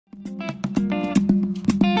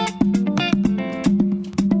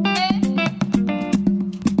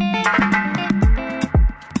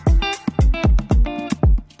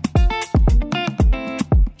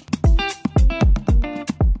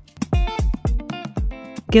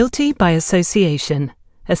Guilty by Association,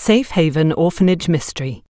 a Safe Haven Orphanage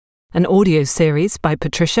Mystery, an audio series by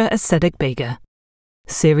Patricia Asedegbega.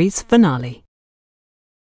 Series finale.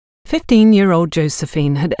 15-year-old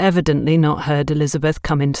Josephine had evidently not heard Elizabeth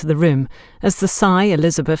come into the room, as the sigh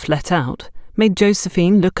Elizabeth let out made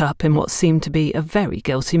Josephine look up in what seemed to be a very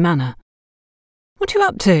guilty manner. "What are you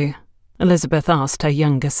up to?" Elizabeth asked her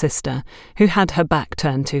younger sister, who had her back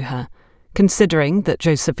turned to her. Considering that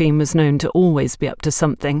Josephine was known to always be up to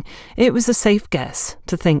something, it was a safe guess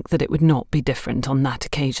to think that it would not be different on that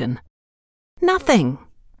occasion. "Nothing,"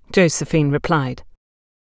 Josephine replied.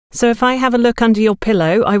 "So if I have a look under your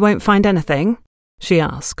pillow, I won't find anything?" she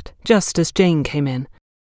asked, just as Jane came in.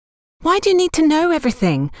 "Why do you need to know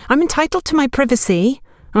everything? I'm entitled to my privacy,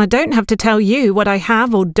 and I don't have to tell you what I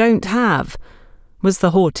have or don't have," was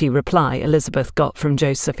the haughty reply Elizabeth got from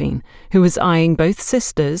Josephine, who was eyeing both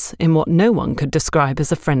sisters in what no one could describe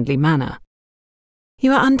as a friendly manner.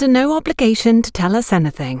 "You are under no obligation to tell us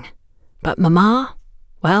anything. But Mamma?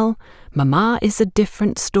 Well, Mamma is a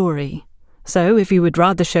different story. So if you would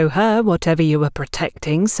rather show her whatever you were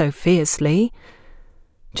protecting so fiercely—"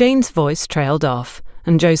 Jane's voice trailed off,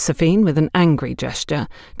 and Josephine, with an angry gesture,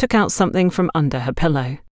 took out something from under her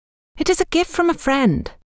pillow. "It is a gift from a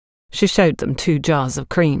friend." She showed them 2 jars of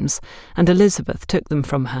creams, and Elizabeth took them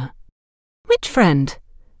from her. "Which friend?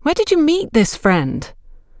 Where did you meet this friend?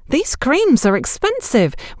 These creams are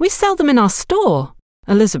expensive. We sell them in our store,"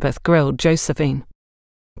 Elizabeth grilled Josephine.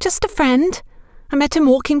 "Just a friend. I met him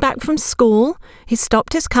walking back from school. He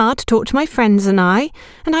stopped his car to talk to my friends and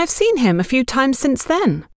I've seen him a few times since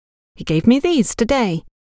then. He gave me these today.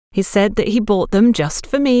 He said that he bought them just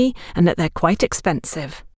for me and that they're quite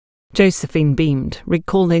expensive." Josephine beamed,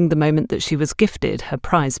 recalling the moment that she was gifted her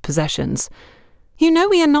prized possessions. "You know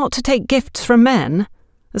we are not to take gifts from men,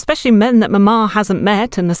 especially men that Mamma hasn't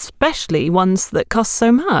met, and especially ones that cost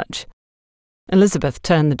so much." Elizabeth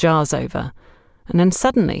turned the jars over, and then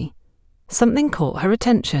suddenly something caught her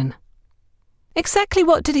attention. "Exactly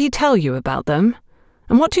what did he tell you about them?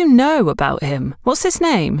 And what do you know about him? What's his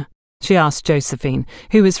name?" she asked Josephine,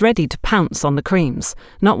 who was ready to pounce on the creams,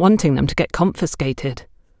 not wanting them to get confiscated.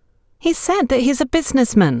 "He said that he's a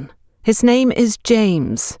businessman. His name is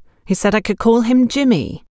James. He said I could call him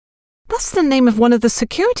Jimmy." "That's the name of one of the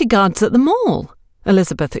security guards at the mall,"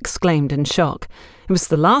 Elizabeth exclaimed in shock. It was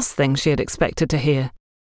the last thing she had expected to hear.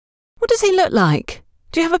 "What does he look like?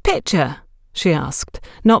 Do you have a picture?" she asked,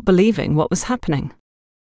 not believing what was happening.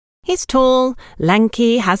 "He's tall,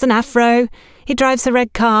 lanky, has an afro. He drives a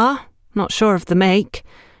red car. Not sure of the make.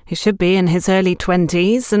 He should be in his early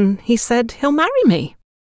 20s, and he said he'll marry me."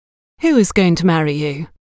 "Who is going to marry you?"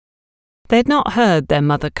 They had not heard their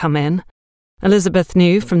mother come in. Elizabeth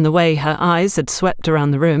knew from the way her eyes had swept around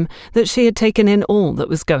the room that she had taken in all that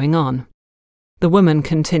was going on. The woman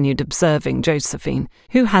continued observing Josephine,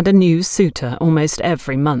 who had a new suitor almost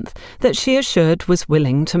every month that she assured was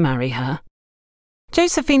willing to marry her.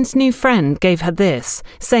 Josephine's new friend gave her this,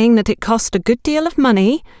 saying that it cost a good deal of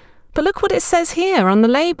money, but look what it says here on the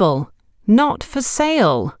label. "Not for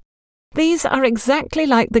sale." These are exactly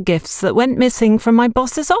like the gifts that went missing from my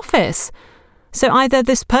boss's office. So either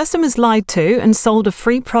this person was lied to and sold a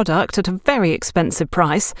free product at a very expensive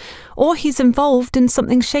price, or he's involved in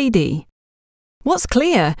something shady. What's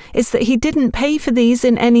clear is that he didn't pay for these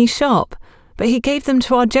in any shop, but he gave them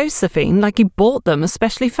to our Josephine like he bought them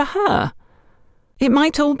especially for her. It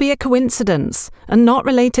might all be a coincidence, and not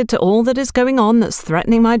related to all that is going on that's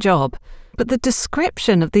threatening my job, but the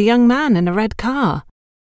description of the young man in a red car.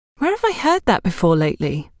 Where have I heard that before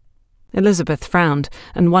lately? Elizabeth frowned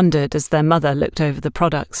and wondered as their mother looked over the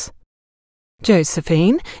products.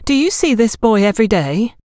 "Josephine, do you see this boy every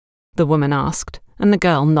day?" the woman asked, and the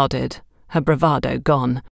girl nodded, her bravado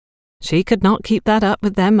gone. She could not keep that up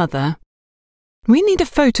with their mother. "We need a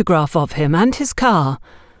photograph of him and his car.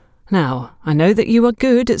 Now, I know that you are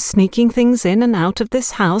good at sneaking things in and out of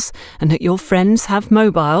this house and that your friends have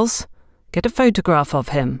mobiles. Get a photograph of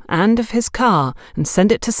him and of his car and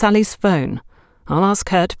send it to Sally's phone. I'll ask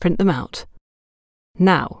her to print them out.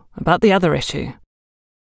 Now, about the other issue."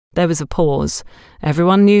 There was a pause.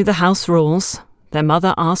 Everyone knew the house rules. Their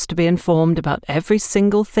mother asked to be informed about every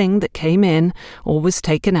single thing that came in or was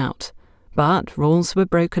taken out, but rules were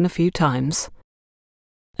broken a few times.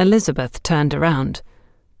 Elizabeth turned around.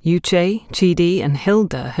 Chey, Chidi and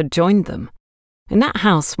Hilda had joined them. In that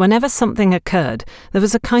house, whenever something occurred, there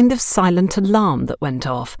was a kind of silent alarm that went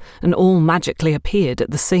off, and all magically appeared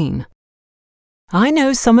at the scene. I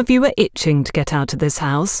know some of you are itching to get out of this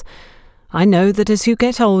house. I know that as you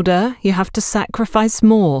get older, you have to sacrifice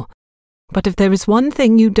more. But if there is one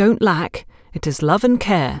thing you don't lack, it is love and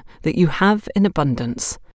care that you have in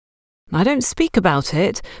abundance. I don't speak about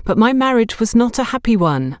it, but my marriage was not a happy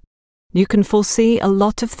one. You can foresee a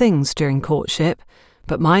lot of things during courtship,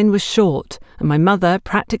 but mine was short, and my mother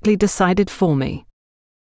practically decided for me.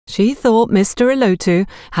 She thought Mr. Ilotu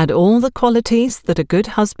had all the qualities that a good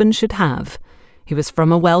husband should have. He was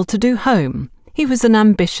from a well-to-do home. He was an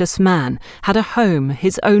ambitious man, had a home,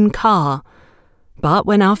 his own car. But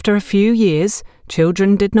when after a few years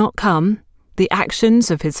children did not come, the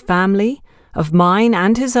actions of his family, of mine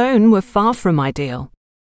and his own, were far from ideal.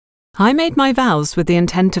 I made my vows with the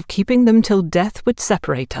intent of keeping them till death would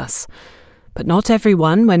separate us. But not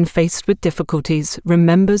everyone, when faced with difficulties,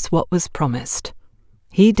 remembers what was promised.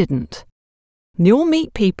 He didn't. You'll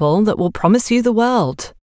meet people that will promise you the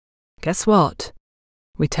world. Guess what?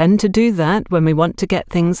 We tend to do that when we want to get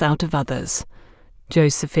things out of others.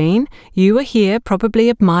 Josephine, you are here probably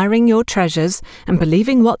admiring your treasures and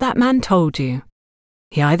believing what that man told you.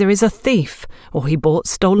 He either is a thief or he bought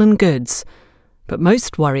stolen goods. But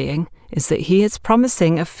most worrying is that he is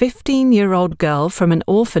promising a 15-year-old girl from an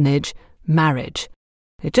orphanage marriage.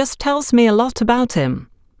 It just tells me a lot about him,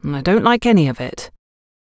 and I don't like any of it.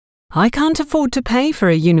 I can't afford to pay for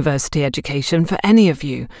a university education for any of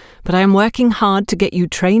you, but I am working hard to get you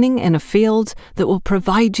training in a field that will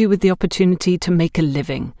provide you with the opportunity to make a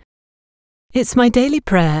living. It's my daily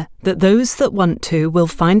prayer that those that want to will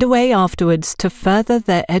find a way afterwards to further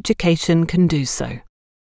their education can do so.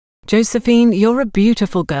 Josephine, you're a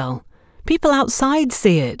beautiful girl. People outside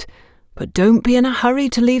see it, but don't be in a hurry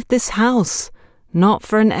to leave this house, not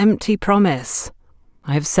for an empty promise.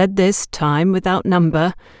 I have said this time without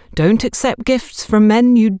number. Don't accept gifts from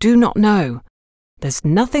men you do not know. There's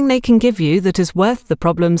nothing they can give you that is worth the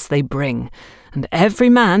problems they bring, and every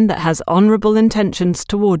man that has honourable intentions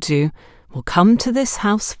towards you will come to this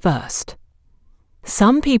house first.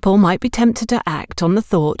 Some people might be tempted to act on the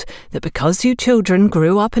thought that because you children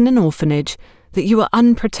grew up in an orphanage, that you are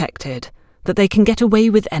unprotected, that they can get away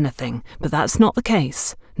with anything, but that's not the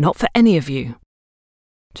case, not for any of you.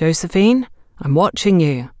 Josephine, I'm watching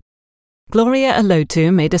you. Gloria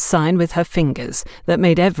Ilotu made a sign with her fingers that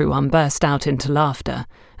made everyone burst out into laughter,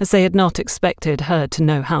 as they had not expected her to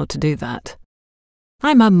know how to do that.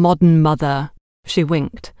 I'm a modern mother, she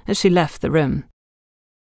winked as she left the room.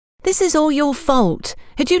 This is all your fault.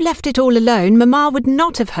 Had you left it all alone, Mama would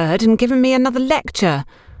not have heard and given me another lecture,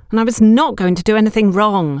 and I was not going to do anything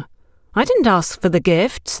wrong. I didn't ask for the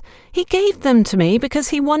gifts. He gave them to me because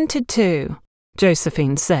he wanted to,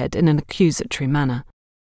 Josephine said in an accusatory manner.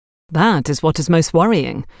 That is what is most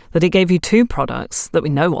worrying, that he gave you 2 products, that we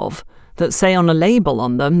know of, that say on a label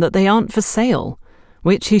on them that they aren't for sale,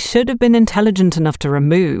 which he should have been intelligent enough to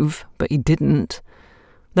remove, but he didn't.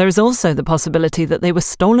 There is also the possibility that they were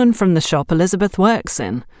stolen from the shop Elizabeth works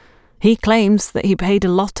in. He claims that he paid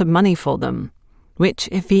a lot of money for them, which,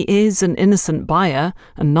 if he is an innocent buyer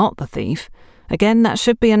and not the thief, again that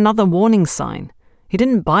should be another warning sign. He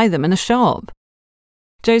didn't buy them in a shop.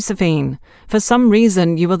 Josephine, for some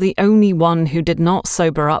reason you are the only one who did not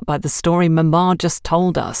sober up by the story Mama just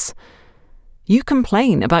told us. You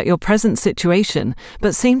complain about your present situation,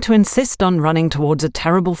 but seem to insist on running towards a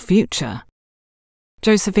terrible future.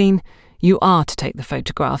 Josephine, you are to take the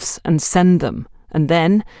photographs and send them, and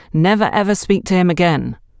then never ever speak to him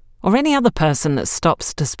again, or any other person that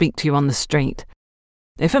stops to speak to you on the street.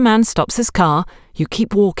 If a man stops his car, you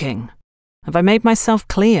keep walking. Have I made myself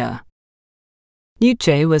clear?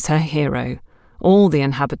 Chey was her hero. All the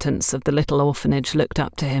inhabitants of the little orphanage looked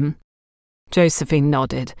up to him. Josephine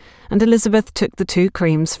nodded, and Elizabeth took the 2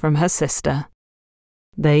 creams from her sister.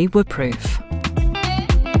 They were proof.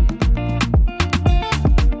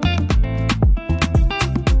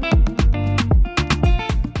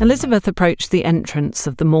 Elizabeth approached the entrance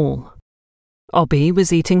of the mall. Obby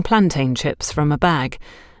was eating plantain chips from a bag,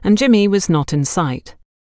 and Jimmy was not in sight.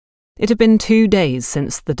 It had been 2 days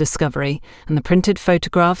since the discovery, and the printed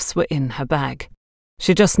photographs were in her bag.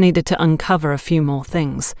 She just needed to uncover a few more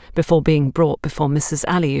things before being brought before Mrs.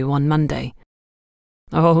 Aliou on Monday.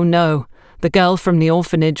 Oh no, the girl from the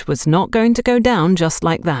orphanage was not going to go down just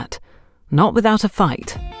like that. Not without a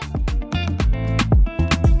fight.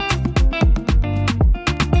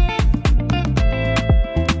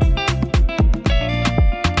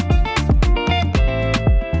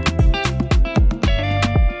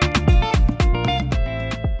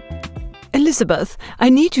 Elizabeth, I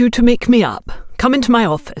need you to make me up. come into my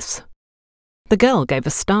office." The girl gave a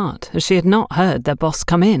start, as she had not heard their boss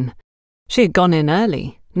come in. She had gone in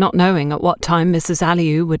early, not knowing at what time Mrs.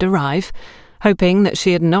 Aliou would arrive, hoping that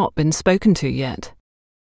she had not been spoken to yet.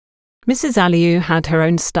 Mrs. Aliou had her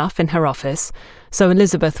own stuff in her office, so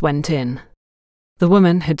Elizabeth went in. The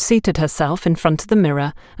woman had seated herself in front of the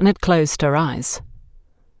mirror and had closed her eyes.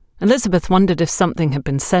 Elizabeth wondered if something had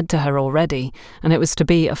been said to her already, and it was to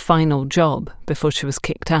be a final job before she was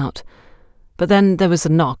kicked out. But then there was a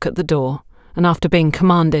knock at the door, and after being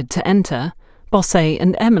commanded to enter, Bosse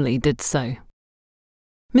and Emily did so.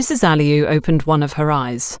 Mrs. Aliou opened one of her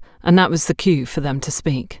eyes, and that was the cue for them to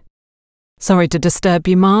speak. "Sorry to disturb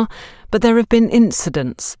you, Ma, but there have been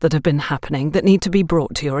incidents that have been happening that need to be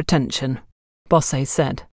brought to your attention," Bosse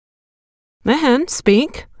said.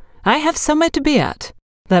 Speak. I have somewhere to be at,"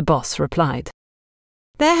 their boss replied.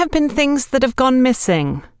 "There have been things that have gone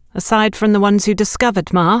missing, aside from the ones you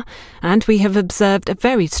discovered, Ma, and we have observed a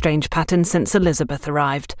very strange pattern since Elizabeth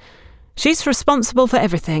arrived. She's responsible for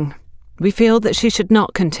everything. We feel that she should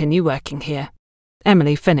not continue working here."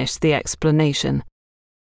 Emily finished the explanation.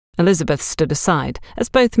 Elizabeth stood aside as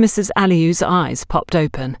both Mrs. Aliou's eyes popped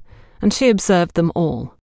open, and she observed them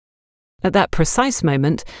all. At that precise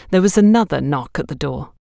moment, there was another knock at the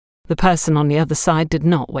door. The person on the other side did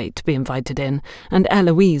not wait to be invited in, and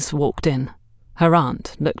Eloise walked in. Her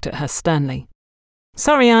aunt looked at her sternly.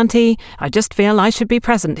 "Sorry, Auntie, I just feel I should be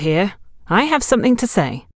present here. I have something to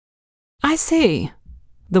say." "I see,"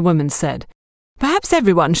 the woman said. "Perhaps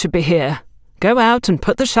everyone should be here. Go out and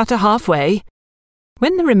put the shutter halfway.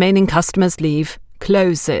 When the remaining customers leave,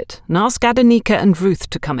 close it and ask Adenika and Ruth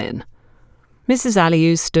to come in." Mrs.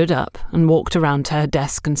 Aliou stood up and walked around to her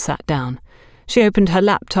desk and sat down. She opened her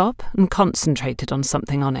laptop and concentrated on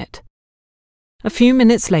something on it. A few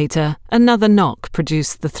minutes later, another knock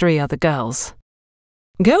produced the three other girls.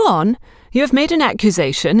 "Go on. You have made an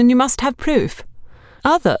accusation and you must have proof.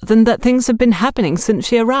 Other than that things have been happening since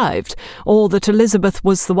she arrived, or that Elizabeth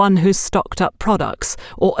was the one who stocked up products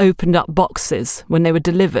or opened up boxes when they were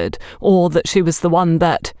delivered, or that she was the one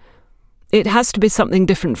that—" "It has to be something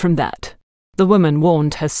different from that," the woman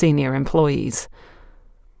warned her senior employees.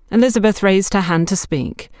 Elizabeth raised her hand to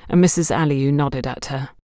speak, and Mrs. Aliou nodded at her.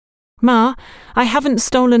 "Ma, I haven't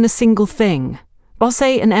stolen a single thing.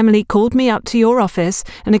 Bosse and Emily called me up to your office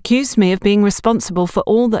and accused me of being responsible for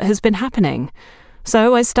all that has been happening.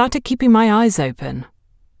 So I started keeping my eyes open.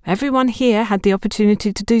 Everyone here had the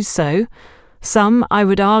opportunity to do so. Some, I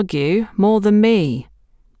would argue, more than me.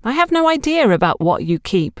 I have no idea about what you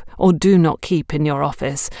keep or do not keep in your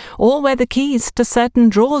office, or where the keys to certain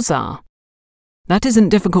drawers are." "That isn't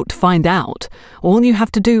difficult to find out. All you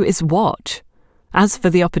have to do is watch. As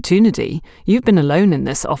for the opportunity, you've been alone in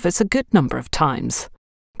this office a good number of times,"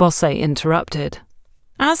 Bosse interrupted.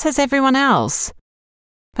 "As has everyone else.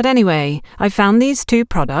 But anyway, I found these 2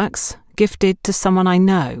 products, gifted to someone I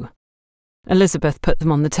know." Elizabeth put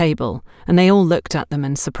them on the table, and they all looked at them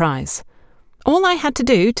in surprise. "All I had to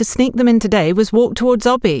do to sneak them in today was walk towards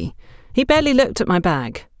Obby. He barely looked at my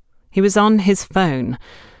bag. He was on his phone,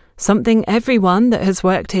 something everyone that has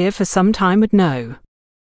worked here for some time would know.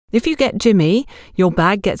 If you get Jimmy, your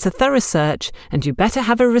bag gets a thorough search, and you better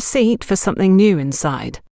have a receipt for something new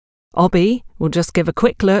inside. Obby will just give a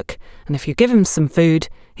quick look, and if you give him some food,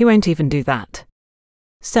 he won't even do that.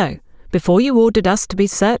 So, before you ordered us to be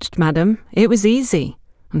searched, madam, it was easy,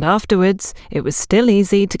 and afterwards it was still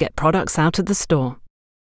easy to get products out of the store.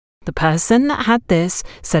 The person that had this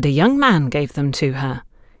said a young man gave them to her.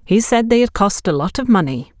 He said they had cost a lot of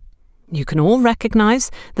money. You can all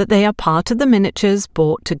recognise that they are part of the miniatures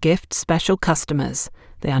bought to gift special customers.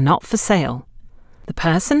 They are not for sale. The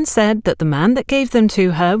person said that the man that gave them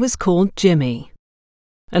to her was called Jimmy."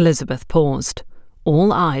 Elizabeth paused.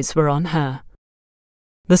 All eyes were on her.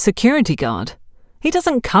 "The security guard? He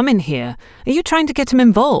doesn't come in here. Are you trying to get him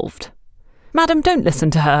involved?" "Madam, don't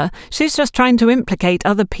listen to her. She's just trying to implicate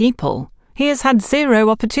other people. He has had 0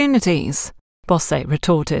 opportunities," Bosse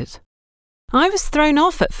retorted. "I was thrown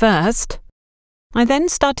off at first. I then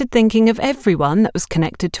started thinking of everyone that was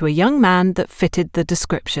connected to a young man that fitted the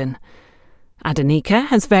description. Adenika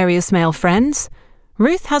has various male friends.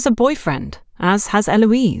 Ruth has a boyfriend, as has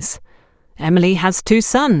Eloise. Emily has 2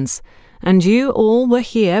 sons, and you all were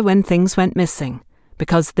here when things went missing,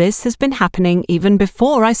 because this has been happening even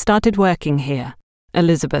before I started working here,"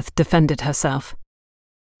 Elizabeth defended herself.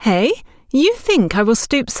 "Hey, you think I will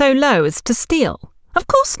stoop so low as to steal? Of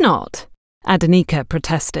course not," Adenika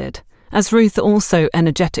protested, as Ruth also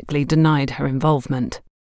energetically denied her involvement.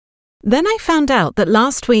 "Then I found out that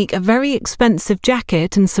last week a very expensive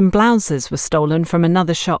jacket and some blouses were stolen from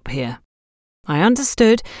another shop here. I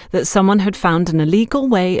understood that someone had found an illegal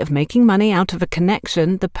way of making money out of a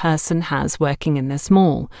connection the person has working in this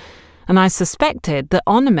mall, and I suspected that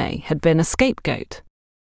Onome had been a scapegoat.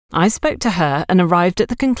 I spoke to her and arrived at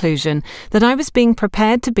the conclusion that I was being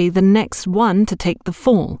prepared to be the next one to take the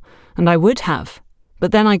fall, and I would have.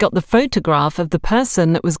 But then I got the photograph of the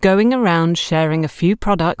person that was going around sharing a few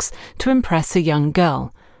products to impress a young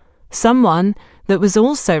girl. Someone that was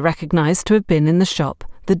also recognised to have been in the shop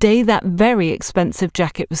the day that very expensive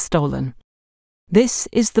jacket was stolen. This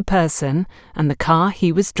is the person and the car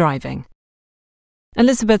he was driving.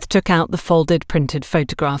 Elizabeth took out the folded printed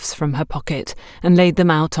photographs from her pocket and laid them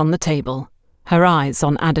out on the table, her eyes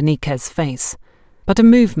on Adenike's face. But a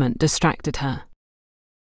movement distracted her.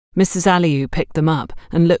 Mrs. Aliou picked them up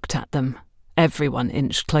and looked at them. Everyone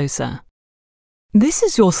inched closer. "This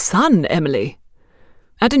is your son, Emily."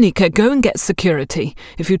 "Adenike, go and get security.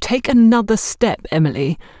 If you take another step,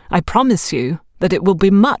 Emily, I promise you that it will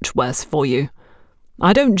be much worse for you.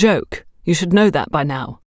 I don't joke. You should know that by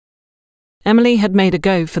now." Emily had made a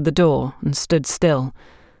go for the door and stood still.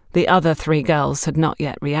 The other 3 girls had not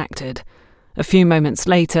yet reacted. A few moments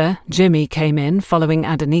later, Jimmy came in following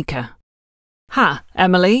Adenike. "Ha,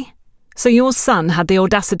 Emily. So your son had the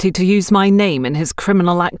audacity to use my name in his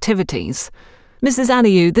criminal activities. Mrs.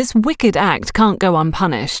 Aliou, this wicked act can't go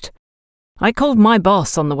unpunished. I called my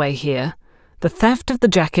boss on the way here. The theft of the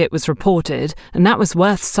jacket was reported, and that was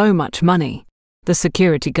worth so much money," the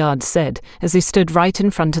security guard said as he stood right in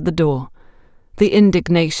front of the door. The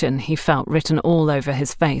indignation he felt written all over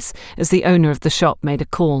his face as the owner of the shop made a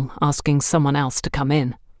call asking someone else to come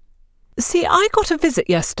in. "See, I got a visit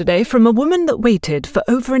yesterday from a woman that waited for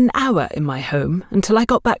over an hour in my home until I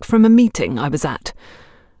got back from a meeting I was at.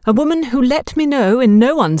 A woman who let me know in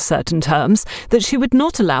no uncertain terms that she would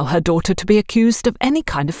not allow her daughter to be accused of any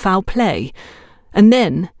kind of foul play, and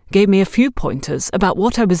then gave me a few pointers about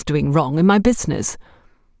what I was doing wrong in my business.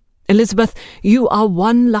 Elizabeth, you are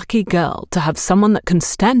one lucky girl to have someone that can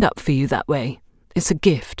stand up for you that way. It's a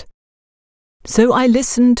gift." So I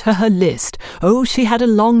listened to her list. Oh, she had a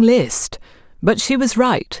long list. But she was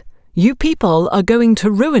right. You people are going to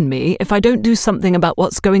ruin me if I don't do something about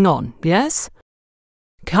what's going on, yes?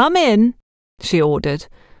 "Come in," she ordered,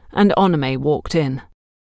 and Onome walked in.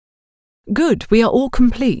 "Good, we are all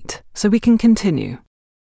complete, so we can continue.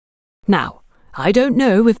 Now, I don't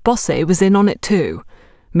know if Bosse was in on it too.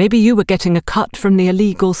 Maybe you were getting a cut from the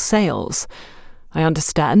illegal sales. I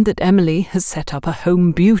understand that Emily has set up a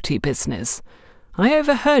home beauty business. I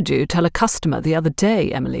overheard you tell a customer the other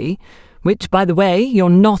day, Emily, which, by the way, you're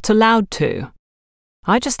not allowed to.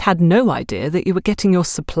 I just had no idea that you were getting your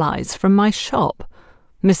supplies from my shop,"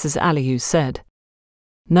 Mrs. Aliou said.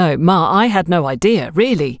 "No, Ma, I had no idea,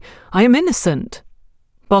 really. I am innocent."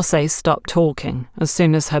 Bosse stopped talking as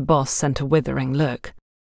soon as her boss sent a withering look.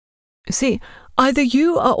 "See, either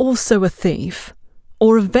you are also a thief,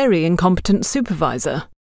 or a very incompetent supervisor.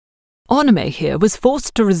 Onome here was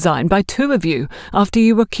forced to resign by 2 of you after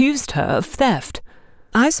you accused her of theft.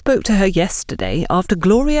 I spoke to her yesterday after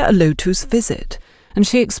Gloria Alotu's visit, and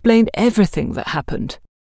she explained everything that happened.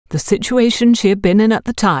 The situation she had been in at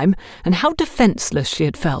the time, and how defenceless she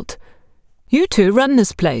had felt. You 2 run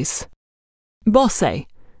this place. Bosse,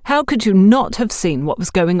 how could you not have seen what was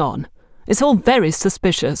going on? It's all very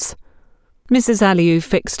suspicious." Mrs. Aliou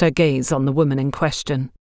fixed her gaze on the woman in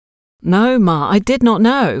question. "No, Ma, I did not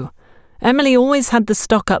know. Emily always had the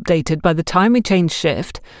stock updated by the time we changed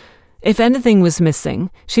shift. If anything was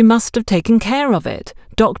missing, she must have taken care of it,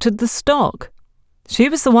 doctored the stock. She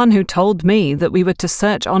was the one who told me that we were to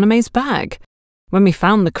search Onome's bag. When we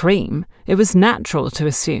found the cream, it was natural to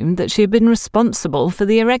assume that she had been responsible for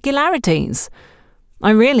the irregularities.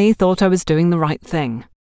 I really thought I was doing the right thing.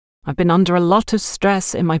 I've been under a lot of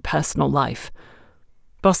stress in my personal life."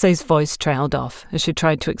 Bosse's voice trailed off as she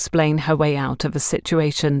tried to explain her way out of a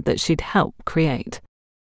situation that she'd helped create.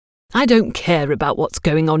 "I don't care about what's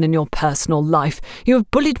going on in your personal life. You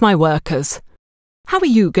have bullied my workers. How are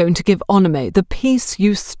you going to give Onome the piece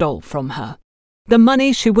you stole from her? The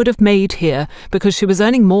money she would have made here because she was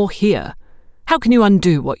earning more here. How can you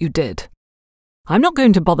undo what you did? I'm not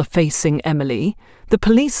going to bother facing Emily. The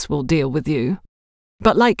police will deal with you.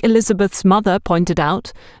 But like Elizabeth's mother pointed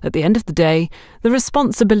out, at the end of the day, the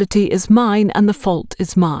responsibility is mine and the fault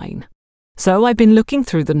is mine. So I've been looking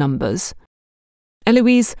through the numbers.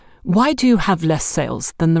 Eloise, why do you have less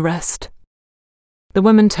sales than the rest?" The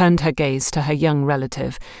woman turned her gaze to her young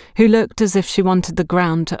relative, who looked as if she wanted the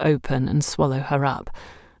ground to open and swallow her up,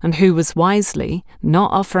 and who was wisely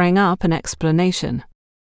not offering up an explanation.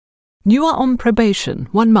 "You are on probation,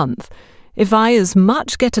 1 month. if I as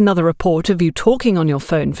much get another report of you talking on your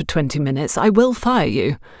phone for 20 minutes, I will fire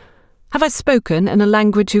you. Have I spoken in a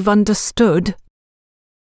language you've understood?"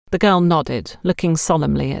 The girl nodded, looking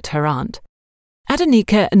solemnly at her aunt.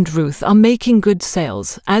 "Adonika and Ruth are making good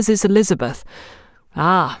sales, as is Elizabeth.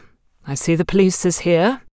 Ah, I see the police is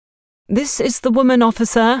here. This is the woman,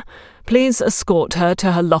 officer. Please escort her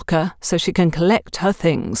to her locker so she can collect her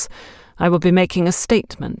things. I will be making a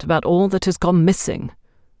statement about all that has gone missing.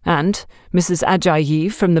 And Mrs.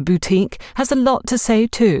 Ajayi from the boutique has a lot to say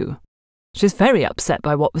too. She's very upset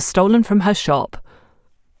by what was stolen from her shop.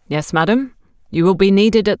 Yes, madam, you will be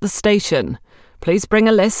needed at the station. Please bring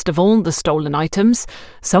a list of all the stolen items.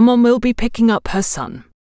 Someone will be picking up her son.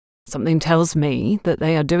 Something tells me that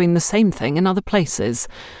they are doing the same thing in other places.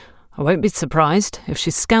 I won't be surprised if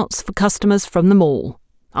she scouts for customers from the mall,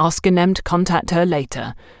 asking them to contact her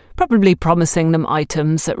later, probably promising them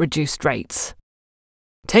items at reduced rates.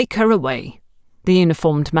 Take her away," the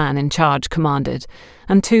uniformed man in charge commanded,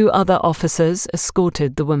 and 2 other officers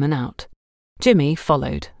escorted the woman out. Jimmy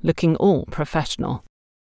followed, looking all professional.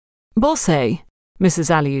 "Bosse," Mrs.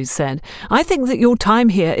 Aliou said, "I think that your time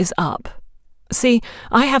here is up. See,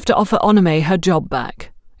 I have to offer Onome her job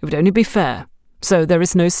back. It would only be fair. So there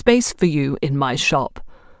is no space for you in my shop."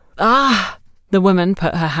 "Ah!" The woman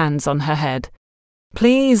put her hands on her head.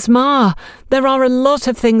 "Please, Ma, there are a lot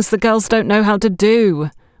of things the girls don't know how to do.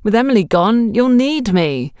 With Emily gone, you'll need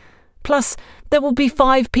me. Plus, there will be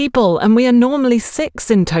 5 people, and we are normally 6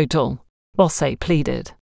 in total," Bosse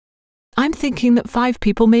pleaded. "I'm thinking that 5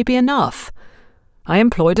 people may be enough. I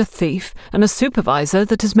employed a thief and a supervisor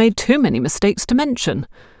that has made too many mistakes to mention.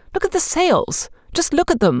 Look at the sales. Just look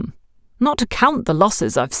at them. Not to count the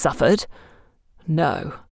losses I've suffered.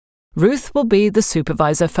 No. Ruth will be the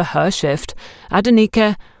supervisor for her shift.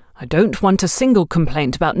 Adonika, I don't want a single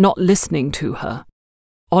complaint about not listening to her.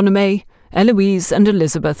 Onome, Eloise and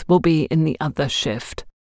Elizabeth will be in the other shift.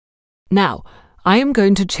 Now, I am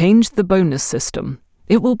going to change the bonus system.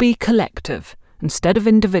 It will be collective instead of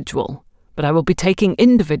individual, but I will be taking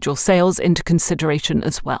individual sales into consideration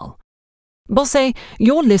as well. Bosse,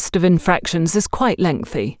 your list of infractions is quite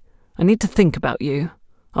lengthy. I need to think about you.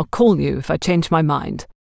 I'll call you if I change my mind.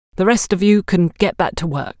 The rest of you can get back to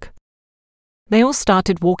work." They all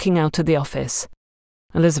started walking out of the office.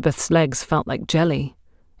 Elizabeth's legs felt like jelly.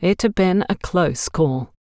 It had been a close call.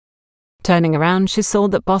 Turning around, she saw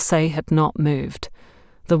that Bosse had not moved.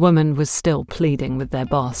 The woman was still pleading with their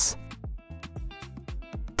boss.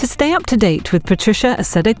 To stay up to date with Patricia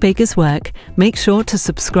Asedegbega's work, make sure to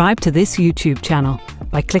subscribe to this YouTube channel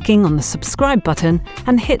by clicking on the subscribe button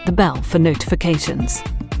and hit the bell for notifications.